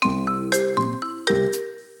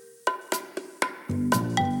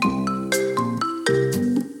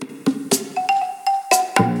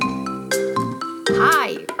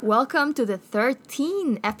Welcome to the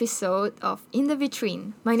 13th episode of In the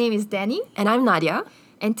Vitrine. My name is Danny, And I'm Nadia.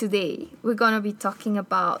 and today we're going to be talking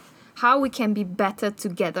about how we can be better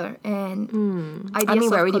together and ideas We're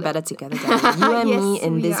of already better together, Danny. You and me Yes,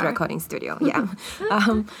 in we this are. recording studio. Yeah.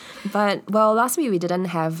 Last week we didn't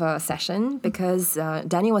have a session because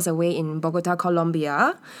Danny was away in Bogota,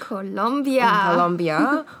 Colombia.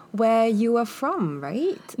 Colombia. Where you are from,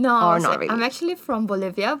 right? No, Or not really? I'm actually from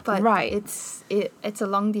Bolivia, but Right. it's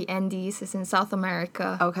along the Andes. It's in South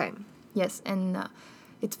America. Okay. Yes, and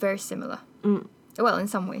it's very similar. Well, in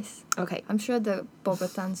some ways. Okay. I'm sure the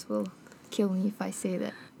Bogotans will kill me if I say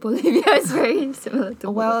that Bolivia is very similar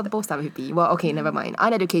to Well, Bogota. both start with B. Well, okay, never mind.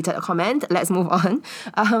 Uneducated comment. Let's move on.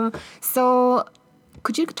 So,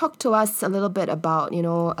 could you talk to us a little bit about,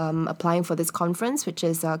 applying for this conference, which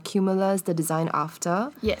is Cumulus, the Design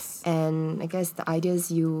After, Yes. and I guess the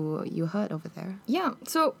ideas you heard over there. Yeah,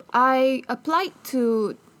 so I applied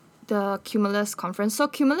to the Cumulus conference. So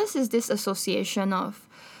Cumulus is this association of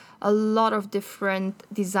a lot of different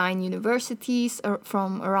design universities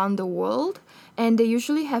from around the world, and they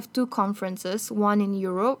usually have two conferences, one in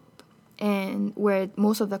Europe and where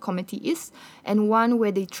most of the committee is, and one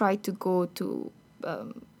where they try to go to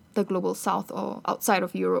the global south or outside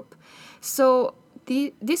of Europe. So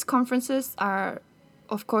these conferences are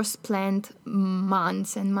of course planned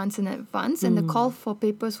months and months in advance, and the call for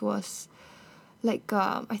papers was like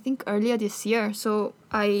I think earlier this year. So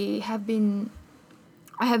I have been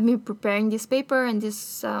preparing this paper and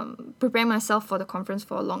preparing myself for the conference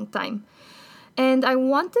for a long time. And I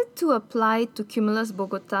wanted to apply to Cumulus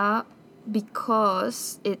Bogota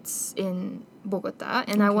because it's in Bogota,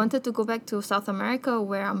 and I wanted to go back to South America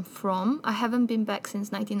where I'm from. I haven't been back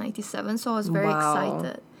since 1997, so I was very Wow.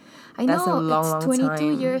 excited. I That's know a long, it's long 22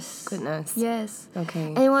 time. years. Goodness. Yes.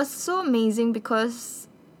 Okay. And it was so amazing because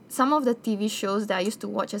some of the TV shows that I used to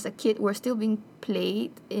watch as a kid were still being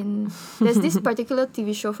played in... There's this particular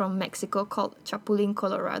TV show from Mexico called Chapulín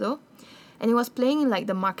Colorado. And it was playing in like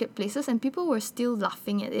the marketplaces, and people were still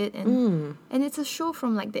laughing at it. And it's a show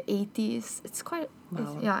from like the 80s. It's quite...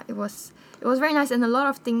 It was very nice. And a lot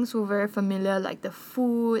of things were very familiar, like the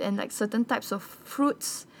food and like certain types of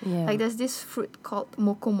fruits. Yeah. Like there's this fruit called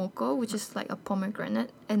Moko Moko, which is like a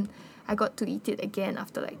pomegranate. And I got to eat it again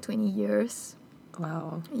after like 20 years.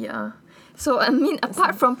 Wow. Yeah. So, I mean,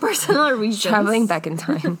 apart from personal reasons... Traveling back in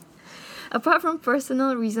time. Apart from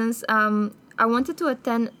personal reasons, I wanted to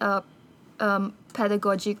attend a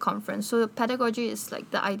pedagogy conference. So, pedagogy is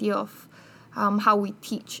like the idea of how we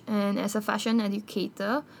teach. And as a fashion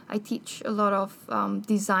educator, I teach a lot of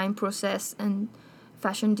design process and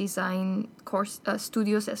fashion design course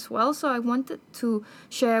studios as well. So, I wanted to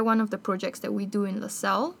share one of the projects that we do in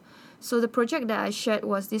LaSalle. So the project that I shared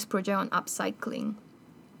was this project on upcycling.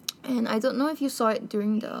 And I don't know if you saw it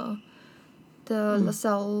during the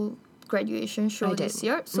LaSalle graduation show this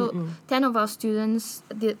year. So 10 of our students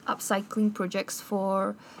did upcycling projects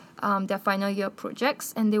for their final year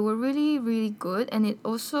projects, and they were really, really good. And it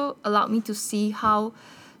also allowed me to see how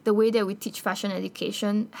the way that we teach fashion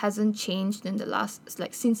education hasn't changed in the last,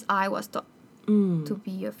 like since I was taught to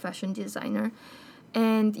be a fashion designer.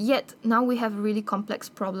 And yet now we have really complex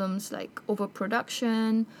problems like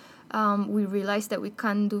overproduction. We realize that we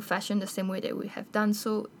can't do fashion the same way that we have done.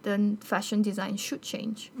 So then fashion design should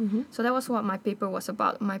change. So that was what my paper was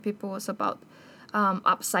about. My paper was about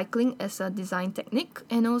upcycling as a design technique.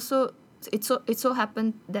 And also it so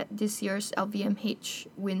happened that this year's LVMH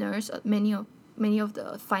winners, many of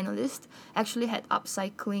the finalists actually had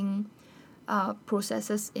upcycling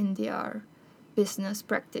processes in their business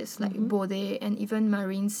practice, like Bode and even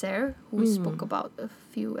Marine Serre, who we spoke about a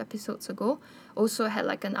few episodes ago, also had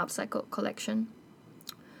like an upcycled collection.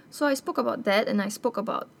 So I spoke about that, and I spoke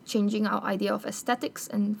about changing our idea of aesthetics,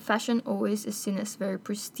 and fashion always is seen as very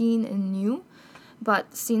pristine and new.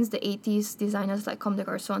 But since the 80s, designers like Comme des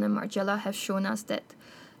Garçons and Margiela have shown us that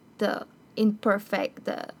the imperfect,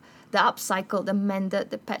 the upcycled, the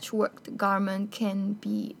mended, the patchwork garment can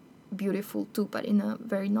be beautiful too, but in a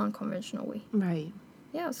very non-conventional way. Right.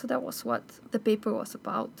 Yeah, so that was what the paper was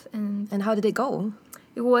about. And how did it go?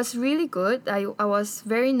 It was really good. I was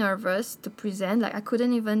very nervous to present. Like, I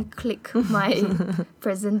couldn't even click my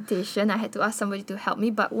presentation. I had to ask somebody to help me.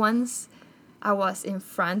 But once I was in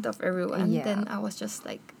front of everyone, then I was just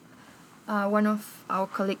like... one of our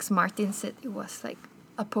colleagues, Martin, said it was like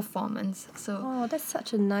a performance. So Oh, that's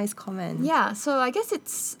such a nice comment. yeah, so I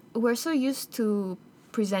guess we're so used to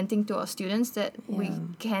presenting to our students that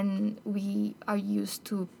we are used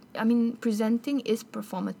to... I mean, presenting is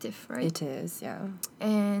performative, right? It is, yeah.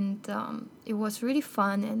 And it was really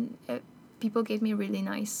fun, and people gave me really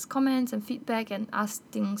nice comments and feedback and asked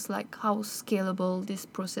things like how scalable this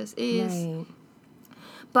process is. Right.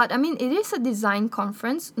 But I mean, it is a design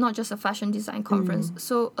conference, not just a fashion design conference.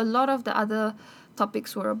 So a lot of the other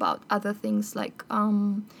topics were about other things like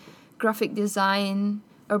graphic design,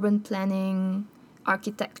 urban planning,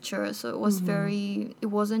 architecture. So it was it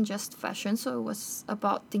wasn't just fashion. So it was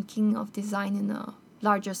about thinking of design in a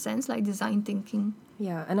larger sense, like design thinking.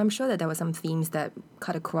 Yeah, and I'm sure that there were some themes that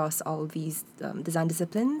cut across all these design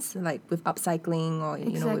disciplines, like with upcycling or,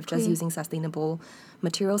 you know, with just Exactly. using sustainable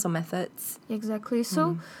materials or methods. Exactly.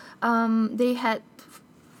 So they had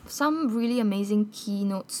some really amazing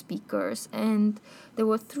keynote speakers, and there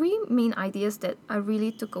were three main ideas that I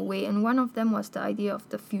really took away, and one of them was the idea of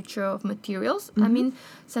the future of materials. I mean,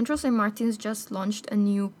 Central St. Martin's just launched a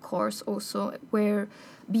new course also where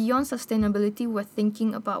beyond sustainability we're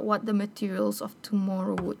thinking about what the materials of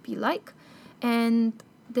tomorrow would be like. And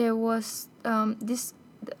there was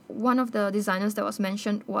one of the designers that was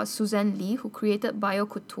mentioned was Suzanne Lee, who created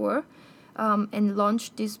BioCouture, and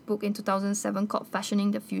launched this book in 2007 called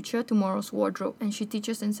Fashioning the Future, Tomorrow's Wardrobe, and she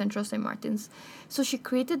teaches in Central St. Martin's. So she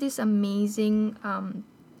created these amazing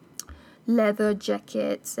leather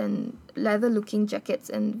jackets and leather-looking jackets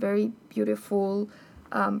and very beautiful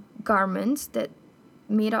garments that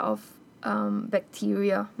made out of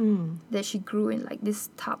bacteria that she grew in like these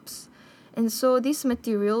tubs. And so these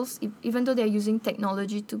materials, even though they're using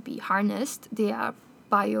technology to be harnessed, they are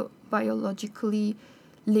biologically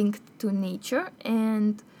linked to nature,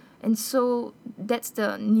 and so that's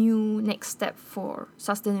the new next step for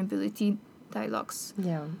sustainability dialogues.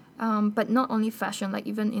 Yeah. But not only fashion, like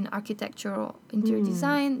even in architecture or interior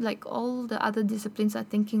design, like all the other disciplines are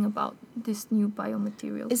thinking about this new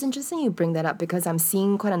biomaterials. It's interesting you bring that up because I'm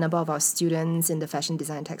seeing quite a number of our students in the fashion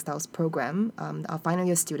design textiles program, our final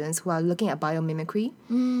year students who are looking at biomimicry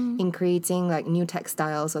in creating like new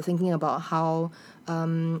textiles or thinking about how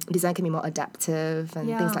design can be more adaptive and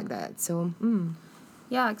things Yeah. like that. So,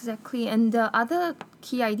 Yeah, exactly. And the other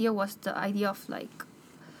key idea was the idea of like,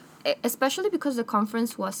 especially because the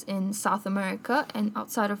conference was in South America and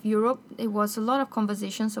outside of Europe, it was a lot of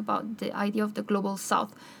conversations about the idea of the global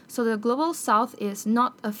south. So the global south is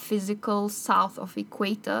not a physical south of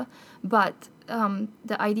equator, but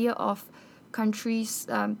the idea of countries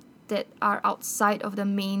that are outside of the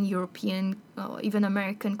main European or even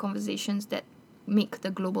American conversations that make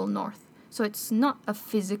the global north. So it's not a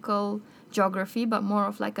physical geography, but more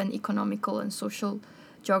of like an economical and social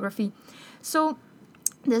geography. So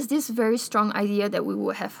there's this very strong idea that we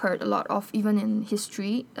would have heard a lot of even in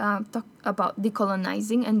history, talk about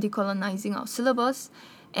decolonizing our syllabus.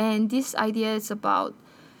 And this idea is about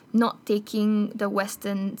not taking the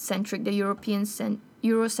Western-centric, the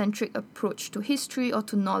Eurocentric approach to history or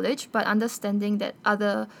to knowledge, but understanding that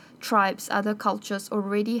other tribes, other cultures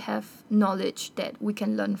already have knowledge that we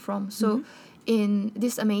can learn from. So in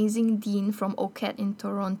this amazing dean from OCAD in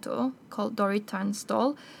Toronto called Dory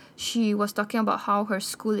Turnstall, she was talking about how her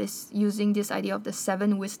school is using this idea of the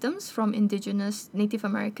 7 wisdoms from indigenous Native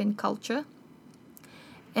American culture.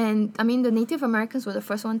 And I mean, the Native Americans were the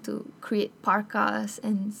first one to create parkas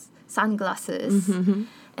and sunglasses.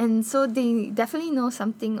 And so they definitely know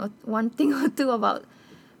something or one thing or two about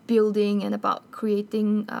building and about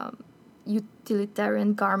creating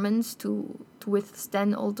utilitarian garments to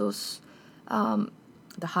withstand all those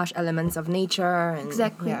the harsh elements of nature and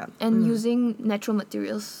exactly yeah. and using natural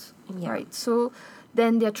materials, right? So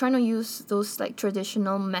then they're trying to use those like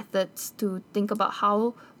traditional methods to think about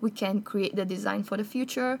how we can create the design for the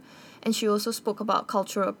future. And she also spoke about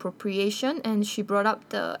cultural appropriation, and she brought up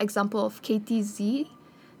the example of KTZ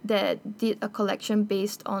that did a collection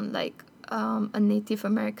based on like a Native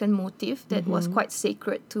American motif that was quite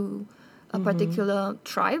sacred to a particular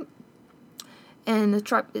tribe. And the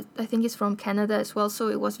tribe, I think, is from Canada as well, so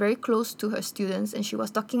it was very close to her students. And she was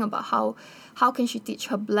talking about how can she teach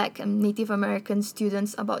her Black and Native American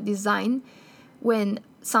students about design when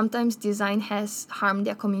sometimes design has harmed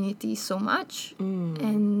their community so much.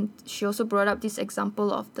 And she also brought up this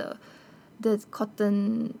example of the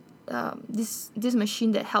cotton, this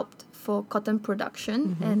machine that helped for cotton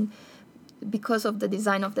production. And because of the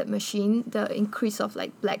design of that machine, the increase of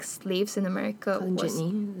like Black slaves in America was...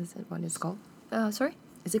 Jitney, is that what it's called? Sorry?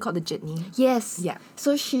 Is it called the jitney? Yes. Yeah.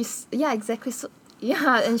 So yeah, exactly. So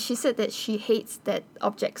yeah, and she said that she hates that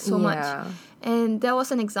object so much. And that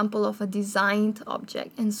was an example of a designed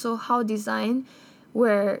object. And so how design,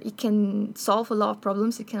 where it can solve a lot of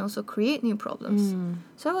problems, it can also create new problems.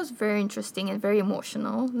 So it was very interesting and very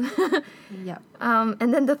emotional. Yeah.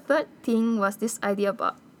 And then the third thing was this idea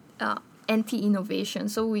about anti-innovation.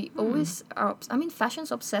 So we always are,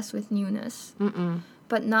 fashion's obsessed with newness.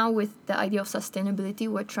 But now with the idea of sustainability,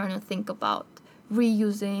 we're trying to think about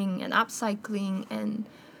reusing and upcycling and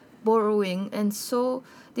borrowing. And so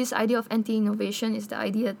this idea of anti-innovation is the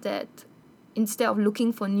idea that instead of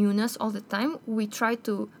looking for newness all the time, we try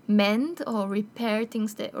to mend or repair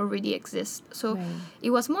things that already exist. So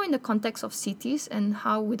it was more in the context of cities and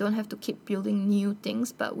how we don't have to keep building new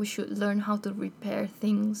things, but we should learn how to repair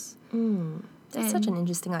things. That's such an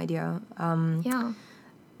interesting idea. Yeah.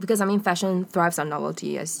 Because I mean, fashion thrives on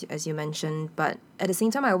novelty, as you mentioned. But at the same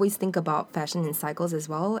time, I always think about fashion in cycles as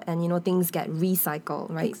well. And things get recycled,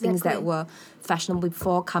 right? Exactly. Things that were fashionable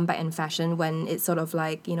before come back in fashion when it's sort of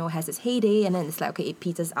like has its heyday, and then it's like okay, it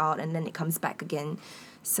peters out, and then it comes back again.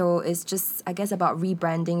 So it's just, I guess, about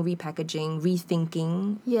rebranding, repackaging,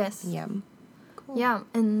 rethinking. Yes. Yeah. Cool. Yeah,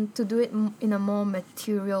 and to do it in a more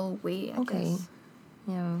material way, I guess.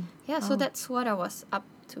 Yeah. Yeah, so that's what I was up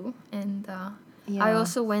to. And I Yeah.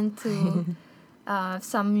 also went to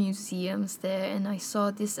some museums there, and I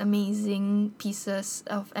saw these amazing pieces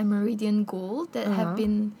of Amerindian gold that have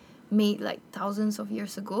been made like thousands of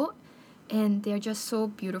years ago. And they're just so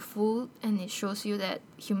beautiful, and it shows you that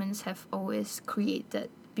humans have always created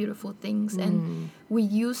beautiful things. And we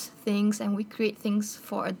use things and we create things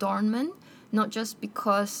for adornment, not just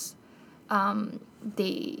because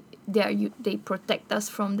they protect us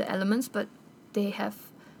from the elements, but they have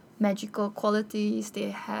magical qualities,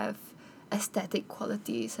 they have aesthetic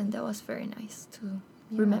qualities, and that was very nice to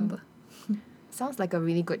remember. Sounds like a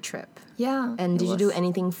really good trip. Yeah. And did you do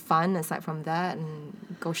anything fun aside from that, and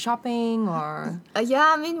go shopping or?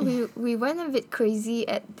 Yeah, I mean, we went a bit crazy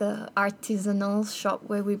at the artisanal shop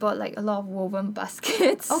where we bought like a lot of woven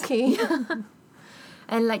baskets. Okay.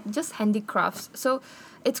 And like just handicrafts. So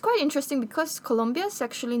it's quite interesting because Colombia is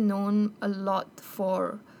actually known a lot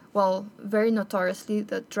for, well, very notoriously,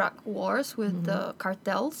 the drug wars with the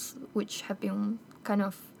cartels, which have been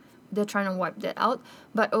they're trying to wipe that out,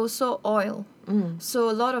 but also oil. So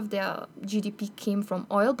a lot of their GDP came from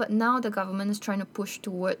oil, but now the government is trying to push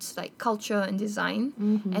towards like culture and design.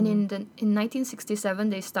 And in 1967,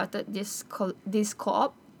 they started this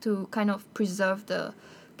co-op to kind of preserve the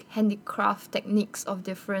handicraft techniques of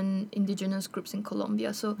different indigenous groups in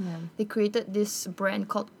Colombia. So they created this brand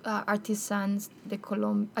called Artisanos de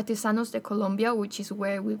Colombia, which is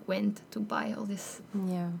where we went to buy all these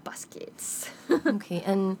baskets. Okay,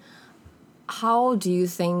 and how do you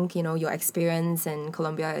think your experience in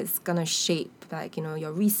Colombia is gonna shape like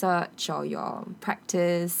your research or your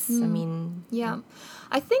practice? I mean,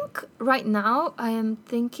 I think right now I am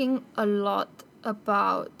thinking a lot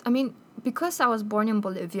about, because I was born in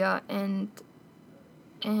Bolivia and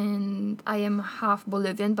I am half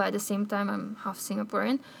Bolivian, but at the same time I'm half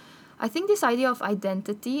Singaporean. I think this idea of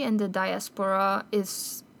identity and the diaspora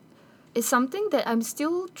is something that I'm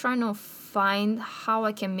still trying to find how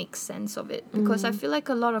I can make sense of it, because I feel like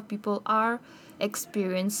a lot of people are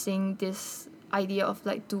experiencing this idea of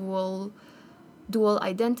like dual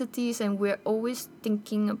identities, and we're always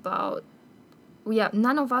thinking about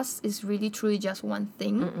none of us is really truly just one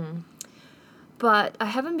thing. But I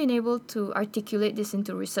haven't been able to articulate this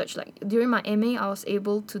into research. Like during my MA, I was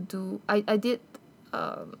able to do, I did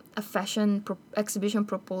a fashion exhibition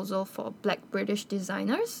proposal for Black British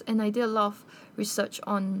designers, and I did a lot of research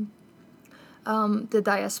on the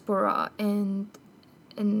diaspora and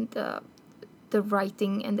the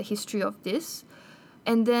writing and the history of this.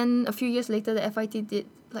 And then a few years later, the FIT did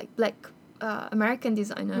like Black American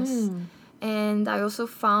designers. And I also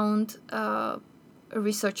found a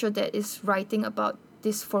researcher that is writing about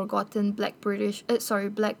this forgotten Black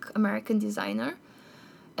American designer.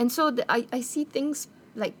 And so I see things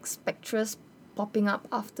like spectres popping up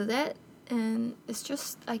after that. And it's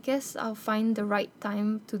just, I guess I'll find the right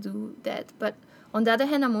time to do that. But on the other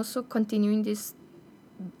hand, I'm also continuing this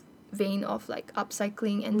vein of like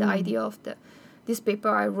upcycling and the idea of this paper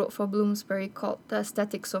I wrote for Bloomsbury called The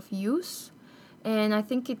Aesthetics of Use. And I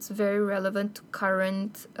think it's very relevant to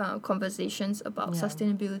current conversations about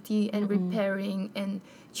sustainability and repairing and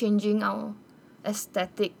changing our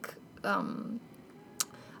aesthetic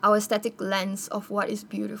lens of what is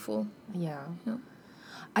beautiful. Yeah.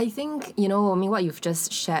 I think, what you've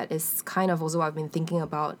just shared is kind of also what I've been thinking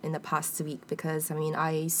about in the past week, because,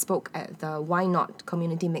 I spoke at the Why Not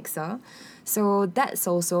community mixer. So that's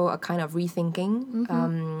also a kind of rethinking.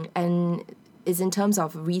 And is in terms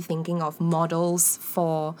of rethinking of models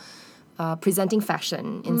for presenting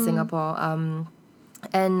fashion in Singapore.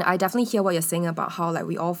 And I definitely hear what you're saying about how like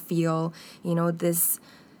we all feel, this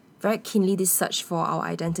very keenly this search for our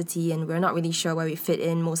identity, and we're not really sure where we fit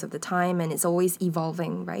in most of the time, and it's always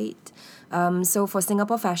evolving, right? So for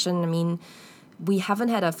Singapore fashion, I mean, we haven't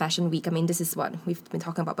had a fashion week. I mean, this is what we've been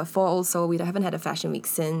talking about before also. We haven't had a fashion week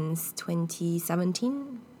since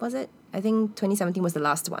 2017, was it? I think 2017 was the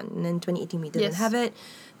last one. And then 2018 we didn't Yes. have it.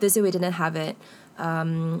 This year we didn't have it.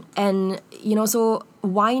 And, you know, so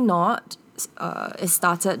why not? It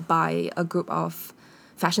started by a group of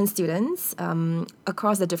fashion students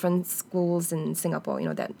across the different schools in Singapore, you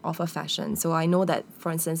know, that offer fashion. So I know that,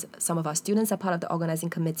 for instance, some of our students are part of the organizing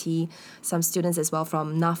committee, some students as well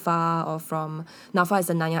from NAFA NAFA is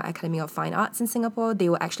the Nanyang Academy of Fine Arts in Singapore. They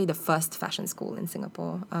were actually the first fashion school in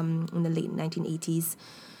Singapore in the late 1980s.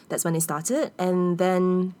 That's when they started. And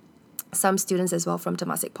then some students as well from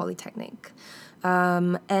Temasek Polytechnic.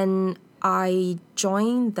 And I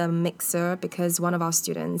joined the mixer because one of our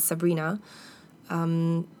students, Sabrina,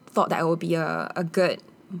 thought that I would be a good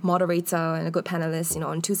moderator and a good panelist, you know,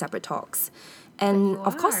 on two separate talks. And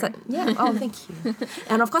of course, thank you.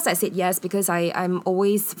 And of course I said yes because I'm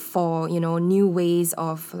always for, you know, new ways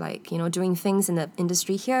of like, you know, doing things in the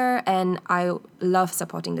industry here. And I love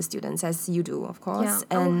supporting the students as you do, of course.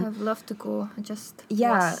 Yeah, I and would have loved to go. I just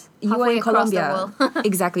yeah, was you were halfway in across the Colombia. world.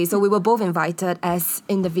 Exactly. So we were both invited as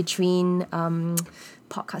in the vitrine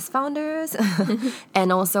podcast founders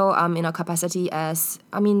and also in our capacity as,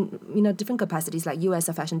 I mean, you know, different capacities like you as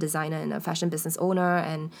a fashion designer and a fashion business owner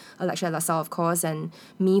and a lecturer at LaSalle, of course, and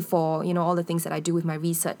me for, you know, all the things that I do with my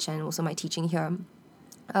research and also my teaching here.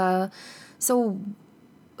 So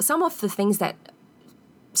some of the things that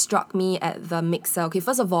struck me at the mixer. Okay,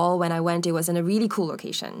 first of all, when I went, it was in a really cool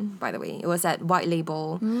location, by the way. It was at White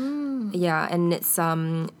Label. Yeah, and it's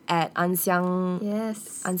at Ann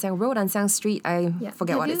Yes. Road, Ann Siang Street. I Yeah.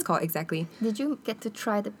 forget Have what it's you- called exactly. Did you get to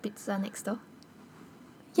try the pizza next door?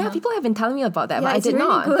 Yeah, No. people have been telling me about that, Yeah, but I it's did really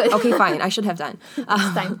not. good. Okay, fine. I should have done.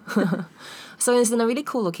 Next time. So it's in a really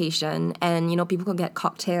cool location, and you know, people could get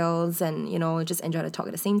cocktails and you know just enjoy the talk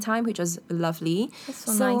at the same time, which was lovely.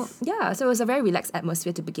 That's so nice. Yeah, so it was a very relaxed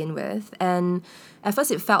atmosphere to begin with, and at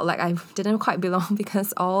first it felt like I didn't quite belong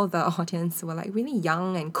because all the audience were like really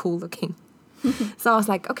young and cool looking. So I was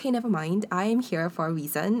like, okay, never mind. I am here for a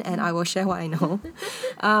reason, and I will share what I know.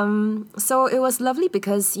 So it was lovely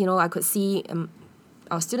because you know I could see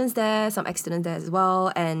our students there, some ex-students there as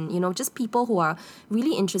well, and you know just people who are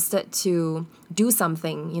really interested to do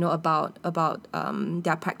something, you know, about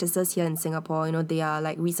their practices here in Singapore. You know, they are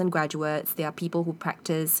like recent graduates. They are people who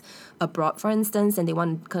practice abroad, for instance, and they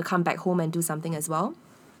want to come back home and do something as well.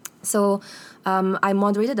 So I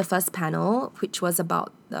moderated the first panel, which was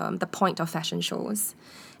about the point of fashion shows.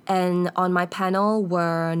 And on my panel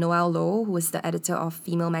were Noelle Loh, who is the editor of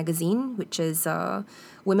Female Magazine, which is a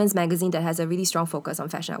women's magazine that has a really strong focus on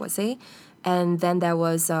fashion, I would say. And then there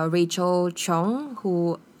was Rachel Chong,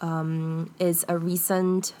 who is a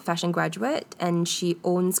recent fashion graduate, and she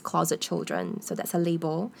owns Closet Children. So that's her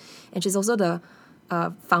label. And she's also the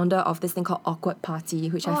founder of this thing called Awkward Party,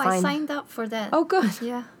 which Oh, I I find... signed up for that. Oh, good.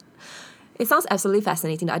 Yeah. It sounds absolutely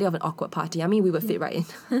fascinating, the idea of an awkward party. I mean, we would fit right in,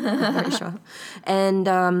 I'm very sure. And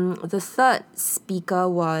the third speaker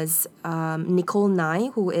was Nicole Nai,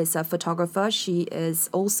 who is a photographer. She is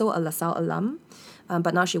also a LaSalle alum,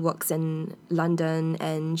 but now she works in London,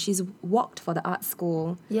 and she's walked for the art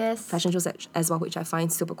school Yes. fashion shows as well, which I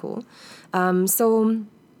find super cool. So,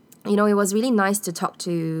 you know, it was really nice to talk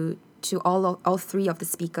to all three of the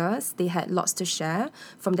speakers. They had lots to share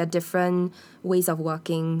from their different ways of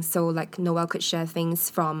working. So like Noelle could share things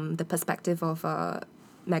from the perspective of a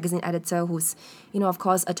magazine editor who's, you know, of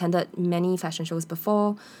course attended many fashion shows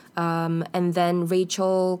before. And then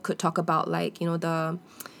Rachel could talk about like, you know,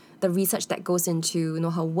 the research that goes into, you know,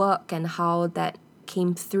 her work and how that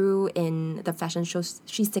came through in the fashion shows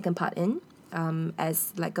she's taken part in.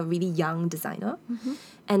 As like a really young designer.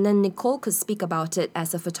 And then Nicole could speak about it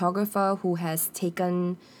as a photographer who has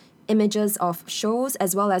taken images of shows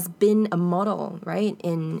as well as been a model, right,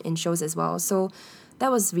 in shows as well. So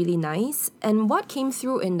that was really nice. And what came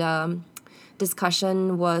through in the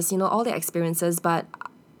discussion was, you know, all their experiences, but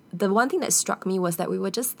the one thing that struck me was that we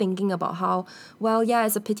were just thinking about how, well, yeah,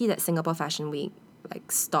 it's a pity that Singapore Fashion Week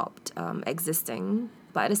like stopped existing.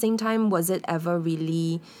 But at the same time, was it ever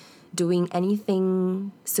really doing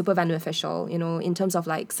anything super beneficial, you know, in terms of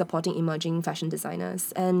like supporting emerging fashion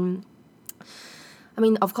designers? And I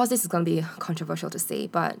mean, of course, this is going to be controversial to say,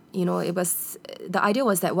 but, you know, it was, the idea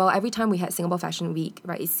was that, well, every time we had Singapore Fashion Week,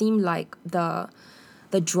 right, it seemed like the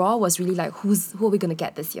draw was really like, who are we going to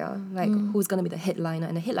get this year? Like, who's going to be the headliner?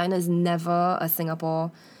 And the headliner is never a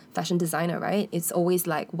Singapore fashion designer, right? It's always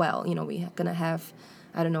like, well, you know, we're going to have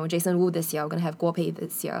I don't know, Jason Wu this year, we're going to have Guo Pei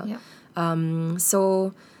this year. Yeah.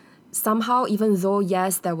 So somehow, even though,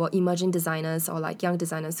 yes, there were emerging designers or like young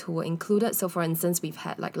designers who were included. So for instance, we've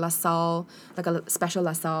had like LaSalle, like a special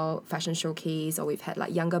LaSalle fashion showcase, or we've had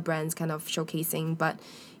like younger brands kind of showcasing, but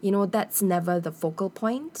you know, that's never the focal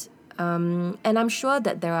point. And I'm sure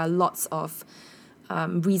that there are lots of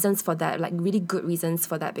reasons for that, like really good reasons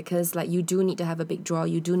for that, because like you do need to have a big draw,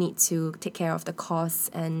 you do need to take care of the costs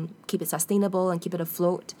and keep it sustainable and keep it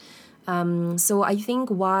afloat. So I think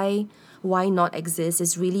why not exist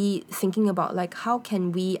is really thinking about like how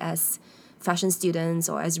can we as fashion students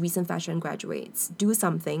or as recent fashion graduates do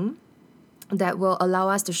something that will allow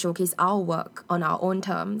us to showcase our work on our own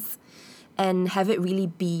terms and have it really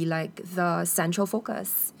be like the central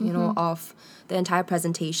focus, you know, of the entire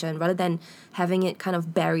presentation, rather than having it kind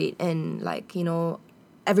of buried in like, you know,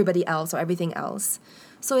 everybody else or everything else.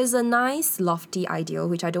 So it's a nice lofty ideal,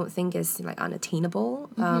 which I don't think is like unattainable.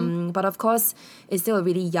 But of course, it's still a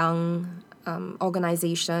really young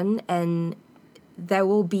organization, and there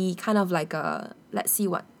will be kind of like a let's see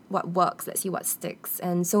what works, let's see what sticks.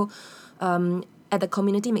 And so at the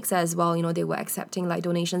community mixer as well, you know, they were accepting like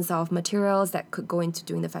donations of materials that could go into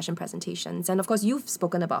doing the fashion presentations. And of course, you've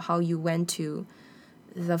spoken about how you went to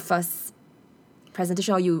the first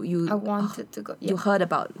presentation, or I wanted to go. you heard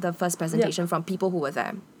about the first presentation from people who were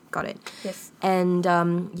there. Got it. Yes. And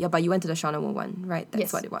but you went to the Shauna Wu one, right? That's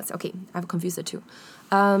Yes. what it was. Okay, I've confused the two.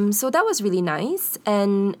 So that was really nice.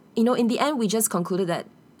 And, you know, in the end, we just concluded that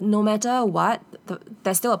no matter what,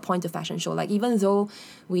 there's still a point to fashion show. Like, even though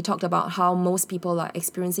we talked about how most people are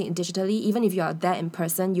experiencing it digitally, even if you are there in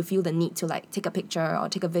person, you feel the need to like take a picture or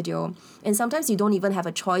take a video. And sometimes you don't even have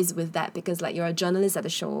a choice with that, because like you're a journalist at the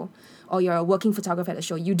show or you're a working photographer at the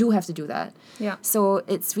show. You do have to do that. Yeah. So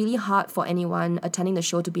it's really hard for anyone attending the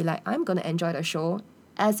show to be like, I'm going to enjoy the show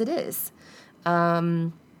as it is.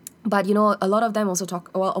 But, you know, a lot of them also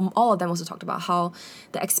all of them also talked about how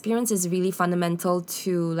the experience is really fundamental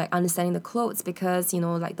to, like, understanding the clothes, because, you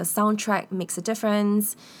know, like, the soundtrack makes a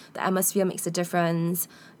difference, the atmosphere makes a difference,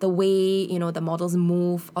 the way, you know, the models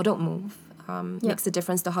move or don't move makes a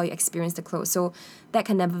difference to how you experience the clothes. So that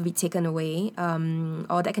can never be taken away,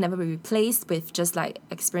 or that can never be replaced with just, like,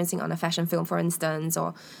 experiencing on a fashion film, for instance,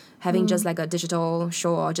 or having just, like, a digital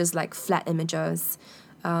show or just, like, flat images.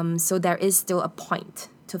 So there is still a point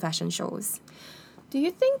to fashion shows. Do you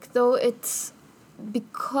think though it's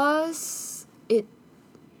because it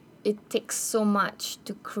takes so much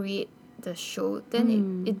to create the show,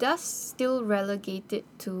 then it does still relegate it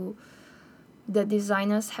to the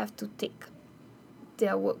designers have to take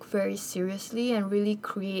their work very seriously and really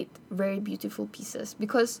create very beautiful pieces?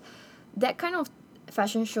 Because that kind of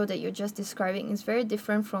fashion show that you're just describing is very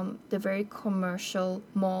different from the very commercial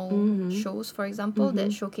mall shows, for example,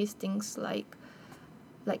 that showcase things like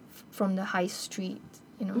from the high street,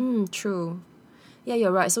 you know. True. Yeah,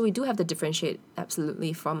 you're right. So we do have to differentiate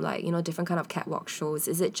absolutely from, like, you know, different kind of catwalk shows.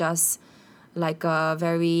 Is it just like a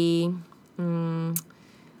very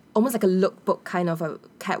almost like a lookbook kind of a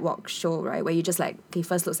catwalk show, right, where you just like, okay,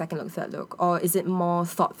 first look, second look, third look? Or is it more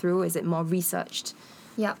thought through? Is it more researched?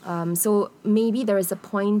 Yeah. So maybe there is a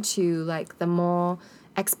point to like the more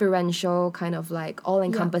experiential kind of like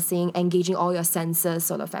all-encompassing, engaging all your senses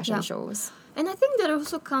sort of fashion shows. And I think that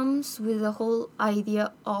also comes with the whole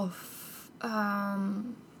idea of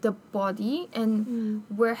the body, and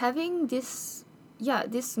we're having this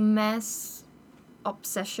mass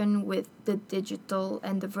obsession with the digital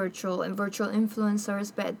and the virtual and virtual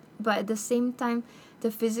influencers, but at the same time,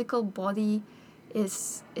 the physical body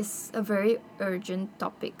is a very urgent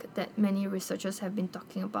topic that many researchers have been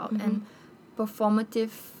talking about. And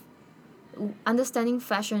understanding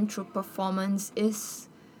fashion through performance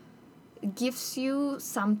gives you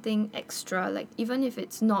something extra, like even if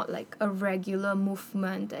it's not like a regular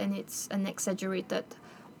movement and it's an exaggerated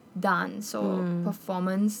dance or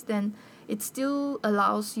performance, then it still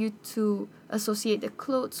allows you to associate the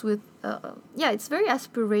clothes with it's very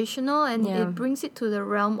aspirational, and it brings it to the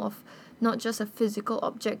realm of not just a physical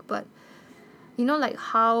object, but you know, like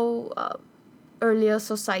how earlier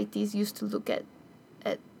societies used to look at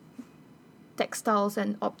textiles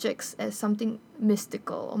and objects as something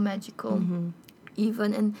mystical or magical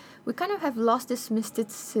even, and we kind of have lost this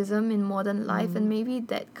mysticism in modern life, and maybe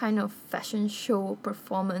that kind of fashion show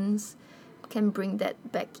performance can bring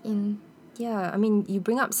that back in. Yeah, I mean, you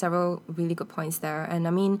bring up several really good points there. And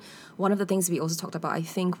I mean, one of the things we also talked about, I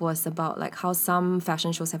think, was about like how some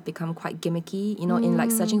fashion shows have become quite gimmicky, you know, in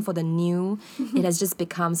like searching for the new. It has just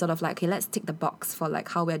become sort of like, okay, let's tick the box for like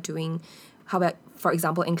how we're doing how about, for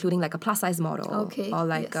example, including like a plus size model, Okay, or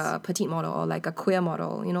like yes. a petite model, or like a queer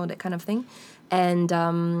model, that kind of thing. And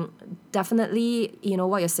definitely,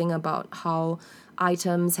 what you're saying about how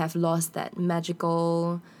items have lost that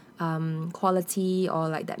magical quality, or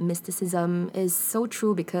like that mysticism, is so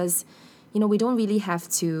true, because we don't really have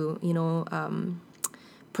to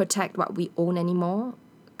protect what we own anymore,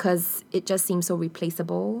 because it just seems so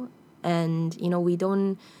replaceable. And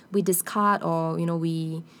we discard, or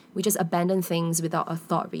we just abandon things without a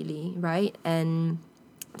thought, really, right? And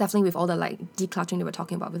definitely with all the like decluttering that we're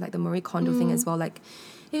talking about, with like the Marie Kondo thing as well, like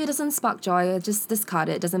if it doesn't spark joy, just discard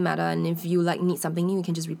it. It doesn't matter. And if you like need something new, you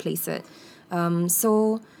can just replace it.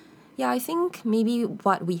 So yeah, I think maybe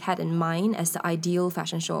what we had in mind as the ideal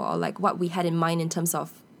fashion show, or like what we had in mind in terms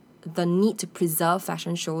of the need to preserve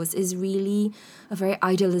fashion shows, is really a very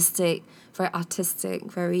idealistic, very artistic,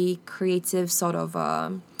 very creative sort of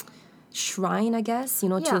shrine, I guess,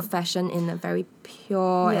 Yeah. to fashion in a very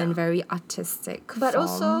pure Yeah. and very artistic But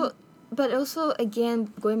form. also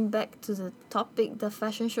again, going back to the topic, the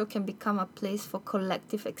fashion show can become a place for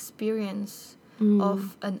collective experience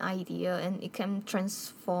of an idea, and it can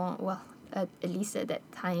transform, well, at least at that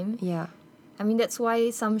time. Yeah. I mean, that's why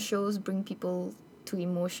some shows bring people to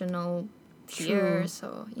emotional tears,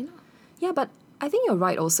 or Yeah, but I think you're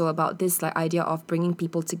right also about this like idea of bringing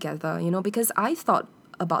people together, because I thought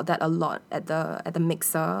about that a lot at the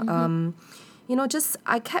mixer. Just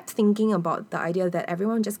I kept thinking about the idea that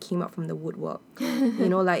everyone just came up from the woodwork.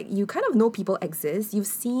 Like you kind of know people exist. You've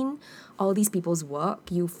seen all these people's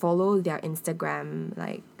work. You follow their Instagram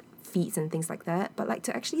like feeds and things like that. But like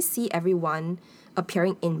to actually see everyone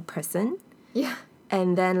appearing in person, yeah.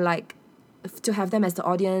 and then like to have them as the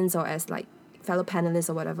audience, or as like fellow panelists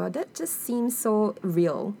or whatever, that just seems so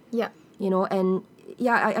real. Yeah. And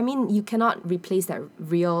yeah, I mean, you cannot replace that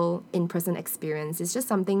real in-person experience. It's just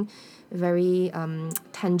something very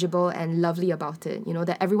tangible and lovely about it,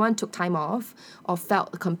 that everyone took time off, or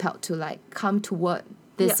felt compelled to like come toward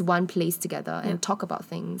this Yeah. one place together and talk about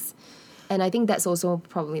things. And I think that's also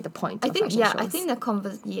probably the point of fashion shows. I think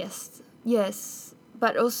yes.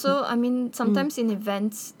 But also, I mean, sometimes in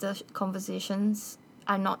events, the conversations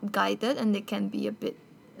are not guided, and they can be a bit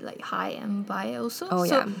like high and by also. Oh,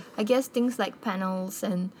 so yeah. I guess things like panels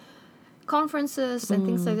and conferences and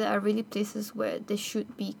things like that are really places where there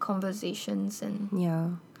should be conversations and Yeah.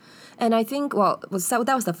 And I think, that was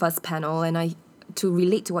the first panel, and to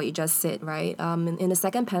relate to what you just said, right? In the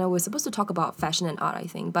second panel, we're supposed to talk about fashion and art, I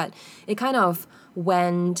think, but it kind of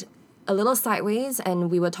went a little sideways, and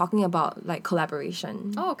we were talking about like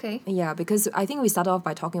collaboration. oh, okay. Yeah, because I think we started off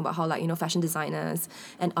by talking about how like, fashion designers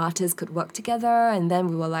and artists could work together, and then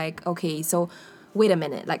we were like, okay, so wait a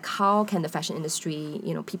minute, like how can the fashion industry,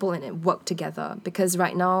 people in it work together? Because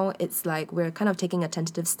right now it's like we're kind of taking a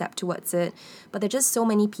tentative step towards it, but there's just so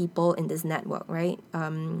many people in this network, right?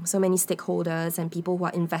 So many stakeholders and people who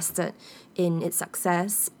are invested in its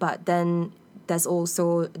success, but then there's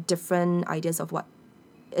also different ideas of what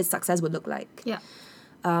its success would look like. Yeah.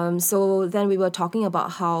 So then we were talking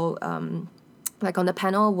about how like on the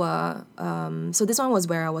panel were so this one was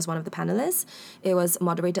where I was one of the panelists. It was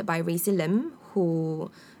moderated by Racy Lim, who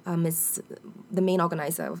is the main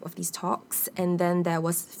organizer of these talks. And then there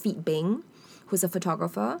was Feet Bing, who's a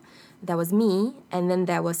photographer. There was me, and then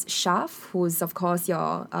there was Shaf, who's of course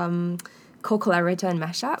your co-collaborator in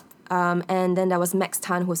Mashup. And then there was Max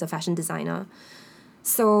Tan, who's a fashion designer.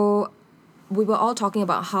 So we were all talking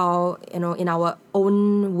about how, in our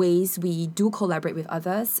own ways, we do collaborate with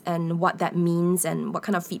others, and what that means, and what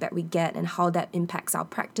kind of feedback we get, and how that impacts our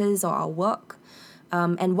practice or our work,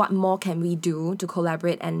 and what more can we do to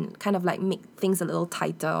collaborate and kind of like make things a little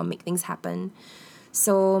tighter, or make things happen.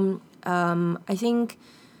 So I think,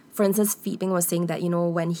 for instance, Feeding was saying that,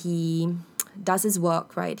 when he does his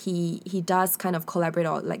work, right, he does kind of collaborate,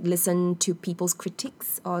 or like listen to people's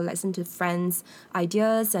critiques, or listen to friends'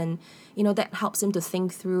 ideas, and that helps him to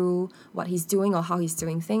think through what he's doing or how he's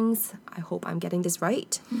doing things. I hope I'm getting this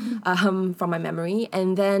right from my memory.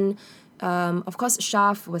 And then of course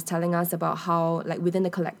Shaf was telling us about how like within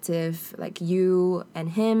the collective, like you and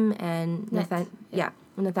him and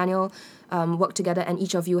Nathaniel work together, and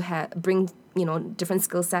each of you bring different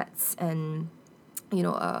skill sets, and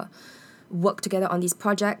work together on these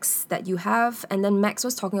projects that you have. And then Max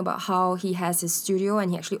was talking about how he has his studio, and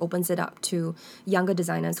he actually opens it up to younger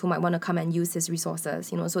designers who might want to come and use his resources,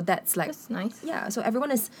 so that's like, That's nice. yeah, so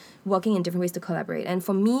everyone is working in different ways to collaborate. And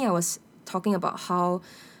for me, I was talking about how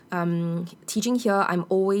teaching here, I'm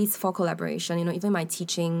always for collaboration. Even my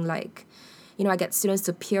teaching, like, I get students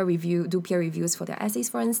to do peer reviews for their essays,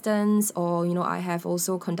 for instance, or I have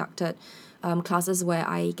also conducted classes where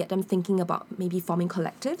I get them thinking about maybe forming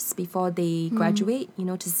collectives before they graduate,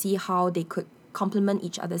 to see how they could complement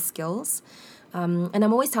each other's skills. And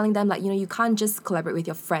I'm always telling them, like, you can't just collaborate with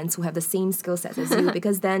your friends who have the same skill sets as you,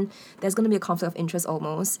 because then there's going to be a conflict of interest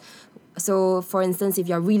almost. So, for instance, if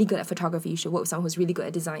you're really good at photography, you should work with someone who's really good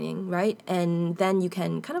at designing, right? And then you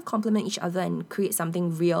can kind of complement each other and create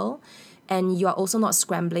something real. And you are also not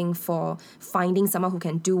scrambling for finding someone who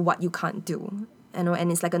can do what you can't do.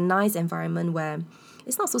 And it's like a nice environment where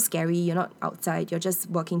it's not so scary. You're not outside. You're just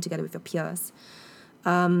working together with your peers.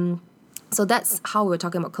 So that's how we were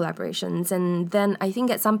talking about collaborations. And then I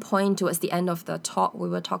think at some point towards the end of the talk, we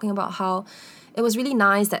were talking about how it was really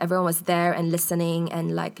nice that everyone was there and listening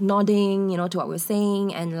and like nodding, to what we were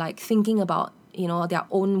saying, and like thinking about, their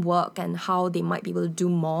own work and how they might be able to do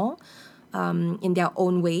more in their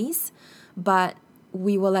own ways. But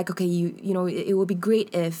we were like, okay, it would be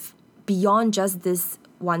great if beyond just this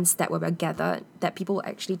one step where we're gathered, that people will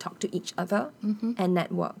actually talk to each other and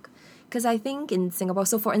network. Because I think in Singapore,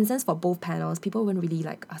 so for instance, for both panels, people weren't really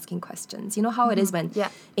like asking questions. You know how it is when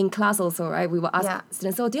in class also, right? We will ask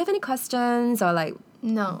students, so do you have any questions? Or like,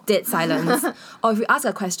 no. Dead silence. Or if we ask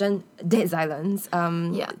a question, dead silence.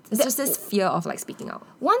 It's just this fear of like speaking out.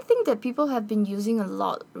 One thing that people have been using a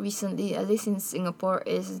lot recently, at least in Singapore,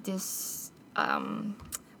 is this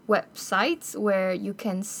websites where you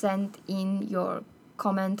can send in your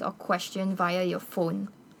comment or question via your phone.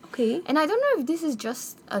 Okay. And I don't know if this is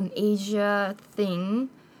just an Asia thing,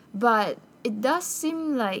 but it does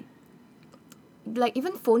seem like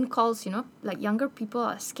even phone calls, like younger people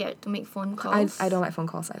are scared to make phone calls. I don't like phone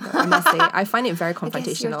calls either, I must say. I find it very confrontational. I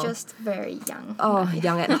guess you're just very young. Oh,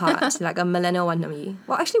 young at heart. Like a millennial one to me.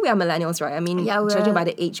 Well, actually we are millennials, right? I mean, judging by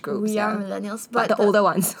the age groups. We are millennials. But the older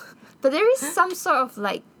ones. But there is some sort of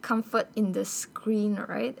like comfort in the screen,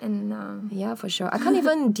 right? And yeah, for sure. I can't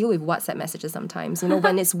even deal with WhatsApp messages sometimes.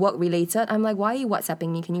 When it's work related, I'm like, why are you WhatsApping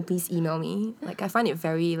me? Can you please email me? Like, I find it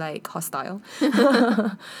very like hostile.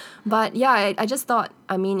 But yeah, I just thought,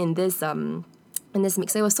 in this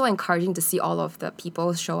mix, it was so encouraging to see all of the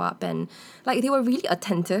people show up, and like they were really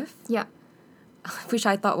attentive. Yeah. Which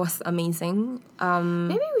I thought was amazing.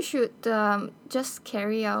 Maybe we should just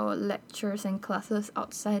carry our lectures and classes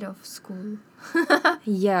outside of school.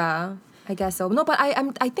 Yeah, I guess so. No, but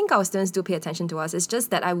I think our students do pay attention to us. It's just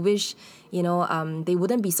that I wish, they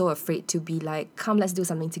wouldn't be so afraid to be like, come, let's do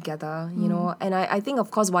something together, And I think, of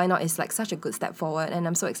course, why not is like such a good step forward, and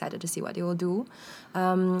I'm so excited to see what they will do.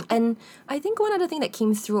 And I think one other thing that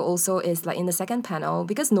came through also is like in the second panel,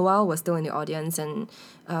 because Noelle was still in the audience, and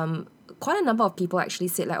quite a number of people actually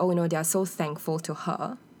said like, they are so thankful to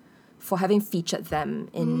her for having featured them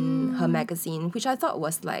in her magazine, which I thought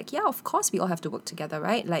was like, yeah, of course we all have to work together,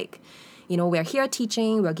 right? Like, we're here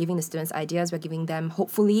teaching, we're giving the students ideas, we're giving them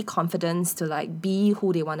hopefully confidence to like be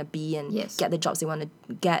who they want to be and get the jobs they want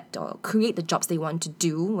to get, or create the jobs they want to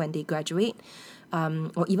do when they graduate.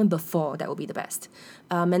 Or even before, that would be the best.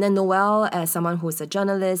 And then Noelle, as someone who's a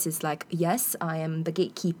journalist, is like, yes, I am the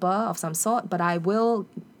gatekeeper of some sort, but I will,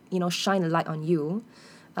 shine a light on you.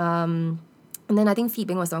 And then I think Phi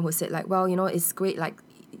Bing was the one who said like, well, it's great, like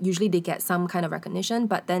usually they get some kind of recognition,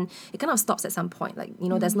 but then it kind of stops at some point. Like,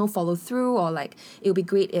 there's no follow through, or like it would be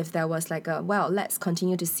great if there was like let's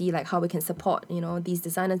continue to see like how we can support, these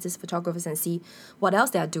designers, these photographers, and see what else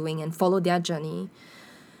they are doing and follow their journey.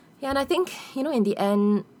 Yeah, and I think, in the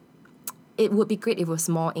end, it would be great if it was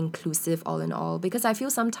more inclusive all in all, because I feel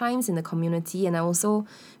sometimes in the community, and I also,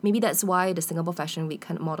 maybe that's why the Singapore Fashion Week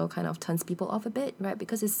kind of model kind of turns people off a bit, right?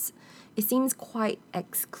 Because it seems quite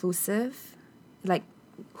exclusive, like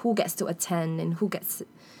who gets to attend and who gets,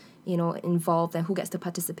 involved and who gets to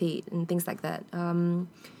participate and things like that.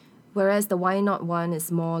 Whereas the Why Not one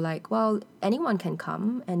is more like, well, anyone can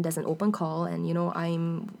come and there's an open call,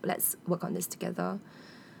 and, let's work on this together.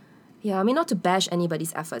 Yeah, not to bash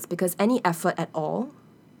anybody's efforts, because any effort at all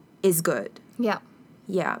is good. Yeah.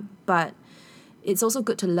 Yeah, but it's also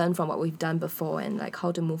good to learn from what we've done before and like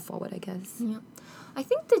how to move forward, I guess. Yeah. I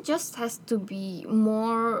think there just has to be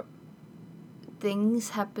more things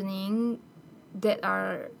happening that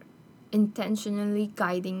are intentionally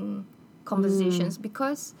guiding conversations,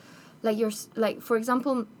 because like for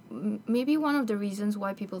example, maybe one of the reasons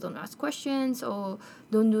why people don't ask questions or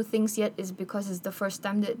don't do things yet is because it's the first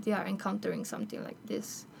time that they are encountering something like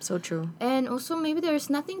this. So true. And also maybe there's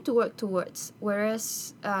nothing to work towards,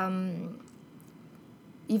 whereas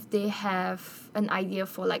if they have an idea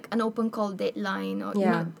for like an open call deadline, or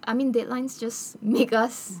deadlines just make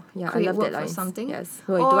us create I love work deadlines. for something. Yes.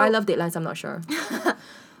 Wait, do I love deadlines? I'm not sure.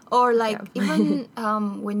 Or like even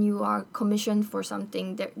when you are commissioned for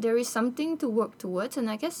something, there is something to work towards. And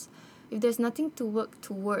I guess if there's nothing to work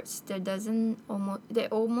towards, there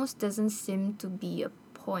almost doesn't seem to be a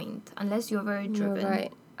point unless you're very driven. You're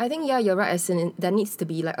right. I think, yeah, you're right. As in, there needs to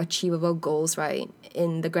be like achievable goals, right,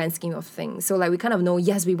 in the grand scheme of things. So like we kind of know,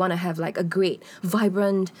 yes, we want to have like a great,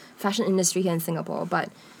 vibrant fashion industry here in Singapore, but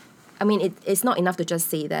I mean, it's not enough to just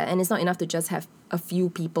say that, and it's not enough to just have a few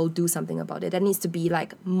people do something about it. There needs to be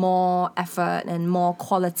like more effort and more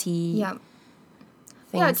quality. Yeah.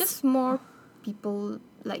 Things. Yeah, just more people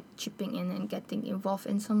like chipping in and getting involved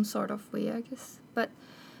in some sort of way, I guess. But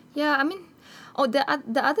yeah, I mean,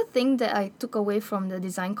 the other thing that I took away from the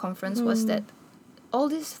design conference was that all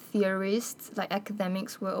these theorists, like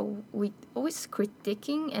academics, were always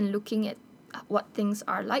critiquing and looking at what things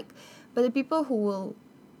are like, but the people who will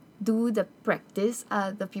do the practice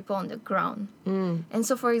are the people on the ground. And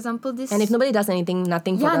so, for example, this... And if nobody does anything,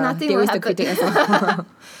 nothing for the nothing theorists will to critique as well.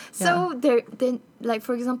 So then, like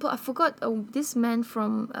for example, I forgot this man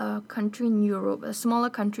from a country in Europe, a smaller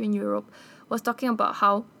country in Europe, was talking about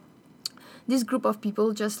how this group of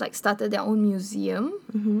people just like started their own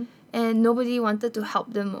museum, and nobody wanted to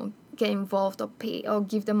help them or get involved or pay or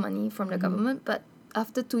give them money from the government. But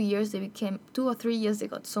after 2 or 3 years, they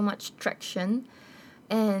got so much traction,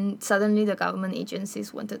 and suddenly the government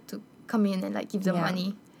agencies wanted to come in and like give them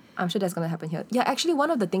money. I'm sure that's going to happen here. Yeah, actually,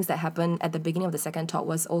 one of the things that happened at the beginning of the second talk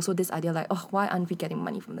was also this idea like, oh, why aren't we getting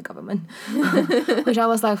money from the government? Which I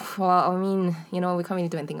was like, well, I mean, we can't really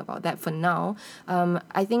do anything about that for now.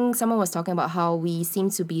 I think someone was talking about how we seem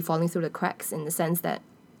to be falling through the cracks in the sense that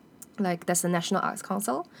like there's the National Arts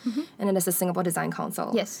Council and then there's the Singapore Design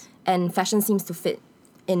Council. Yes. And fashion seems to fit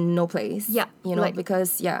in no place. Yeah.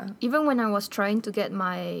 Because, Even when I was trying to get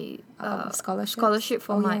my scholarship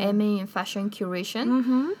for my MA in fashion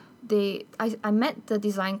curation, I met the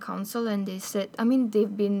design council and they said, I mean,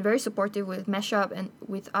 they've been very supportive with Mashup and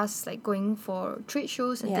with us like going for trade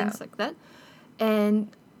shows and things like that.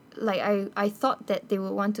 And like I thought that they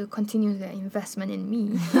would want to continue their investment in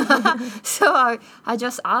me. So I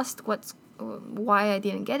just asked why I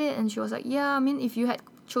didn't get it, and she was like, yeah, I mean, if you had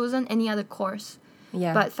chosen any other course.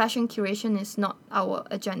 Yeah. But fashion curation is not our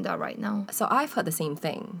agenda right now. So I've heard the same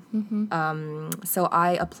thing. So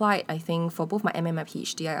I applied, I think, for both my MA and my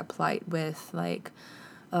PhD, I applied with like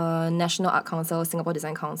National Art Council, Singapore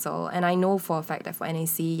Design Council. And I know for a fact that for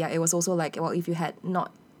NAC, it was also like, well, if you had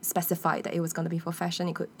not specified that it was going to be for fashion,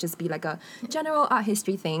 it could just be like a general art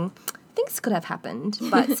history thing. Things could have happened.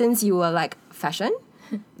 But since you were like fashion,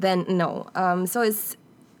 then no. So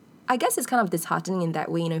I guess it's kind of disheartening in that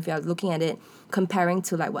way, if you're looking at it, comparing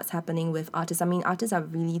to like what's happening with artists. I mean, artists are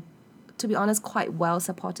really, to be honest, quite well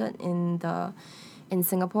supported in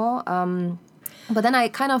Singapore. But then I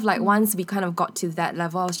kind of like, once we kind of got to that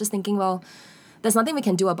level, I was just thinking, well, there's nothing we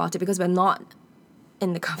can do about it because we're not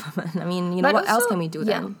in the government. I mean, what else can we do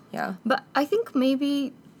then? Yeah. But I think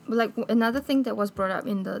maybe like another thing that was brought up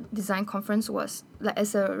in the design conference was like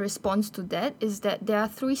as a response to that is that there are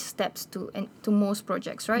 3 steps to most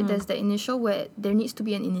projects, right? There's the initial where there needs to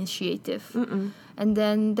be an initiative, and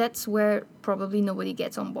then that's where probably nobody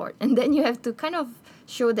gets on board, and then you have to kind of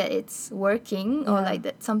show that it's working or like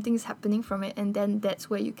that something's happening from it, and then that's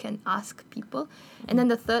where you can ask people, and then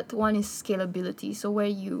the third one is scalability, so where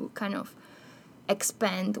you kind of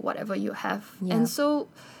expand whatever you have, and so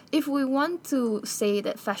if we want to say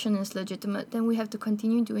that fashion is legitimate, then we have to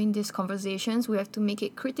continue doing these conversations. We have to make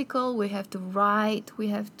it critical. We have to write. We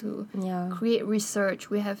have to create research.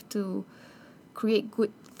 We have to create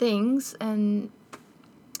good things. And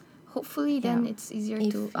hopefully then it's easier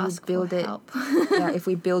to ask for help. If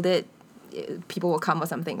we build it, people will come or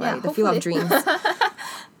something, right? The hopefully. field of dreams.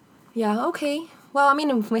 Okay. Well, I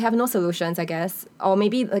mean, we have no solutions, I guess. Or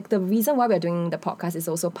maybe like the reason why we're doing the podcast is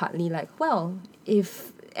also partly like, well,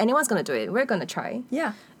 if anyone's going to do it, we're going to try.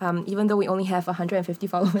 Yeah. Even though we only have 150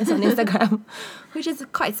 followers on Instagram, which is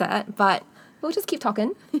quite sad, but we'll just keep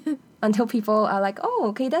talking until people are like, oh,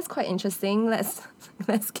 okay, that's quite interesting. Let's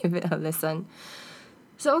give it a listen.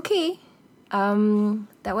 So, okay.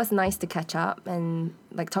 That was nice to catch up and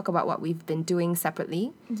like talk about what we've been doing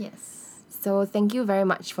separately. Yes. So thank you very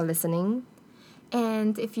much for listening.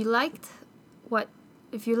 And if you liked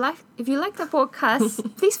the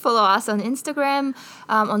podcast, please follow us on Instagram,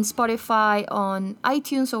 on Spotify, on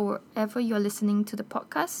iTunes, or wherever you're listening to the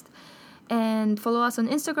podcast. And follow us on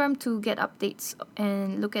Instagram to get updates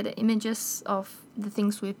and look at the images of the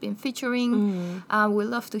things we've been featuring. We'd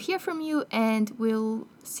love to hear from you, and we'll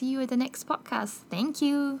see you at the next podcast. Thank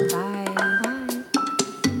you. Bye. Bye.